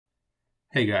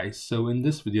Hey guys, so in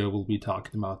this video we'll be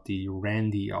talking about the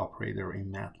Randi operator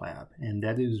in MATLAB, and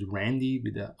that is Randi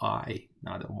with an I,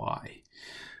 not a Y.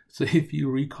 So if you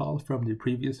recall from the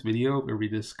previous video where we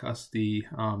discussed the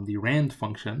rand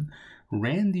function,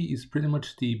 Randi is pretty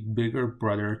much the bigger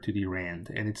brother to the rand,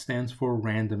 and it stands for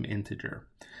random integer.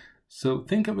 So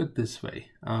think of it this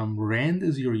way, rand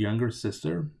is your younger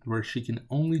sister, where she can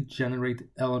only generate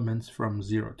elements from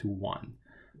 0 to 1.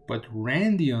 But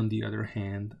Randi, on the other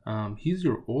hand, he's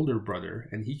your older brother,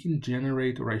 and he can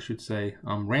generate, or I should say,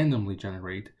 randomly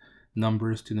generate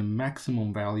numbers to the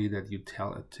maximum value that you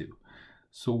tell it to.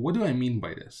 So what do I mean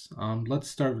by this? Let's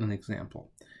start with an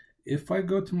example. If I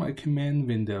go to my command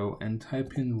window and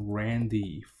type in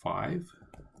Randi 5,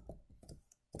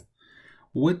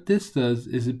 what this does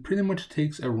is it pretty much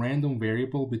takes a random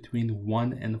variable between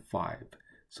 1 and 5.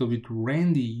 So with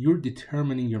Randi, you're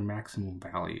determining your maximum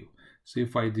value. So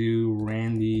if I do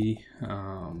Randi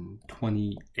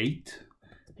 28,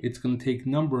 it's going to take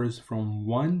numbers from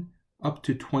 1 up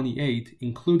to 28,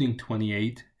 including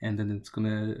 28, and then it's going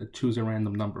to choose a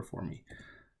random number for me.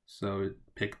 So it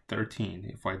picked 13.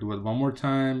 If I do it one more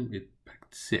time, it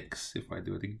picked 6. If I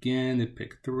do it again, it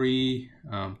picked 3,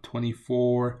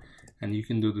 24, and you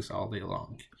can do this all day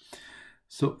long.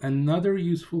 So another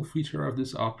useful feature of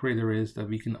this operator is that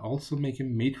we can also make a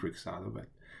matrix out of it.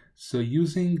 So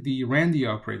using the Randi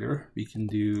operator, we can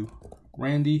do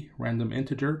Randi, random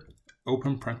integer,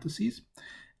 open parentheses.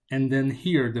 And then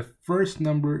here, the first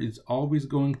number is always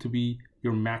going to be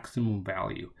your maximum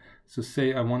value. So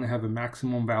say I want to have a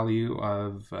maximum value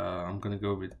of, I'm going to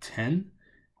go with 10,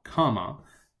 comma.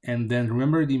 And then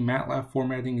remember the MATLAB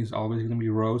formatting is always going to be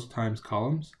rows times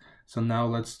columns. So now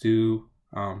let's do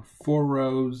 4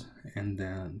 rows and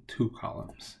then 2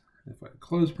 columns. If I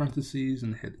close parentheses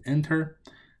and hit enter,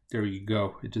 there you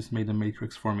go. It just made a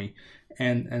matrix for me.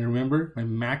 And remember, my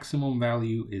maximum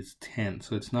value is 10.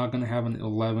 So it's not going to have an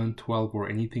 11, 12, or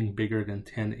anything bigger than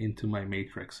 10 into my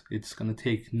matrix. It's going to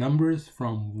take numbers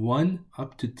from 1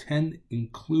 up to 10,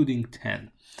 including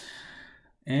 10.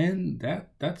 And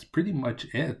that's pretty much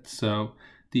it. So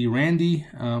the Randi,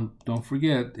 don't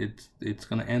forget, it's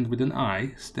going to end with an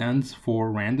I, stands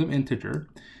for random integer.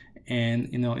 And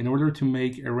in order to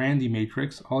make a Randi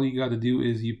matrix, all you got to do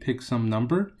is you pick some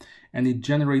number, and it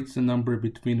generates the number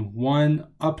between 1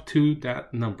 up to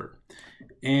that number.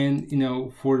 And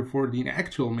for the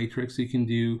actual matrix, you can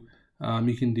do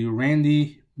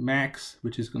Randi max,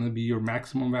 which is going to be your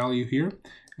maximum value here,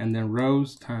 and then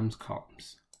rows times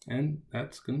columns. And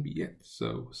that's going to be it.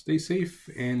 So stay safe,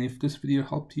 and if this video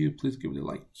helped you, please give it a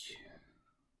like.